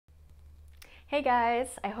Hey guys,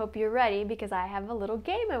 I hope you're ready because I have a little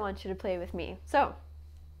game I want you to play with me. So,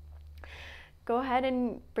 go ahead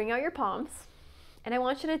and bring out your palms, and I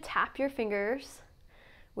want you to tap your fingers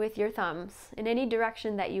with your thumbs in any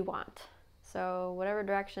direction that you want. So, whatever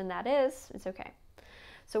direction that is, it's okay.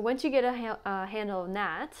 So, once you get a handle on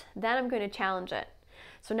that, then I'm going to challenge it.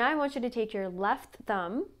 So, now I want you to take your left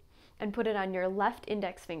thumb and put it on your left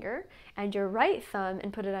index finger, and your right thumb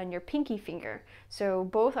and put it on your pinky finger. So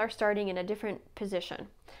both are starting in a different position.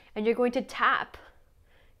 And you're going to tap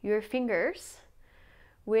your fingers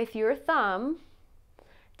with your thumb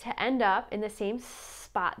to end up in the same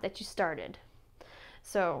spot that you started.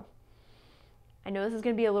 So I know this is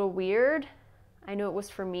going to be a little weird. I know it was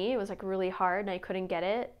for me. It was like really hard and I couldn't get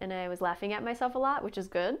it, and I was laughing at myself a lot, which is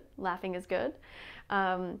good. Laughing is good.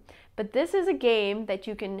 But this is a game that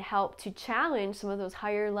you can help to challenge some of those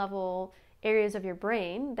higher level areas of your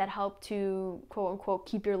brain that help to quote unquote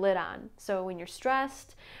keep your lid on. So when you're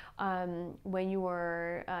stressed, when you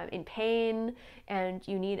are in pain and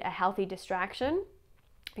you need a healthy distraction,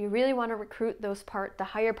 you really want to recruit the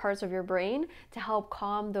higher parts of your brain to help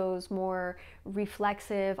calm those more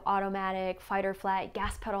reflexive, automatic, fight or flight,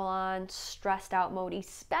 gas pedal on, stressed out mode,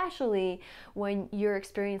 especially when you're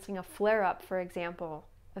experiencing a flare-up, for example,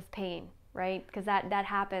 of pain, right? Because that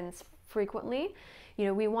happens frequently. You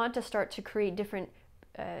know, we want to start to create different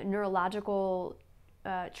neurological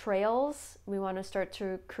trails. We want to start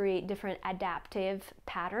to create different adaptive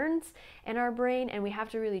patterns in our brain, and we have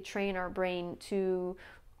to really train our brain to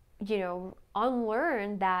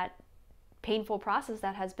unlearn that painful process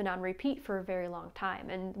that has been on repeat for a very long time.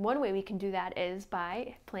 And one way we can do that is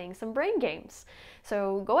by playing some brain games.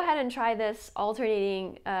 So go ahead and try this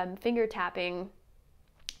alternating finger tapping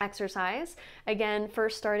exercise. Again,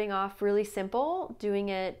 first starting off really simple, doing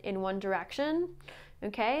it in one direction.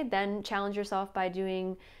 Okay, then challenge yourself by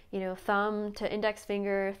doing, thumb to index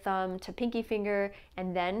finger, thumb to pinky finger,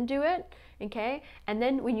 and then do it. Okay, and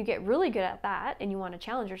then when you get really good at that and you want to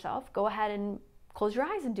challenge yourself, go ahead and close your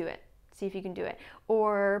eyes and do it. See if you can do it.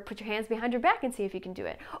 Or put your hands behind your back and see if you can do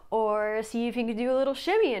it. Or see if you can do a little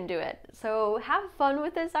shimmy and do it. So have fun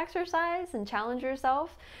with this exercise and challenge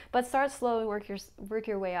yourself, but start slow and work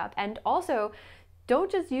your way up. And also,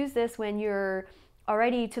 don't just use this when you're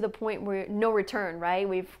already to the point where no return, right?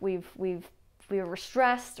 We were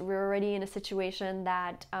stressed. We're already in a situation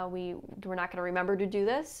that we're not going to remember to do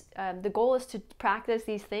this. The goal is to practice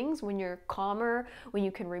these things when you're calmer, when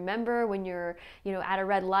you can remember, when you're at a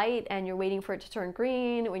red light and you're waiting for it to turn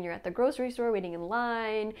green, when you're at the grocery store waiting in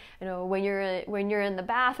line, when you're in the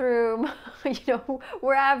bathroom,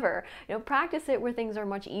 wherever. Practice it where things are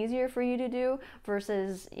much easier for you to do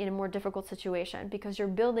versus in a more difficult situation, because you're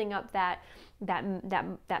building up that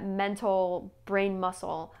mental brain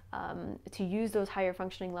muscle to use those higher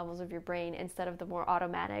functioning levels of your brain instead of the more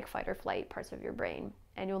automatic fight or flight parts of your brain.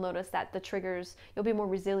 And you'll notice that you'll be more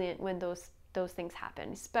resilient when those things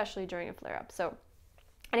happen, especially during a flare-up. So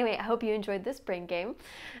anyway, I hope you enjoyed this brain game,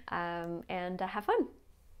 and have fun.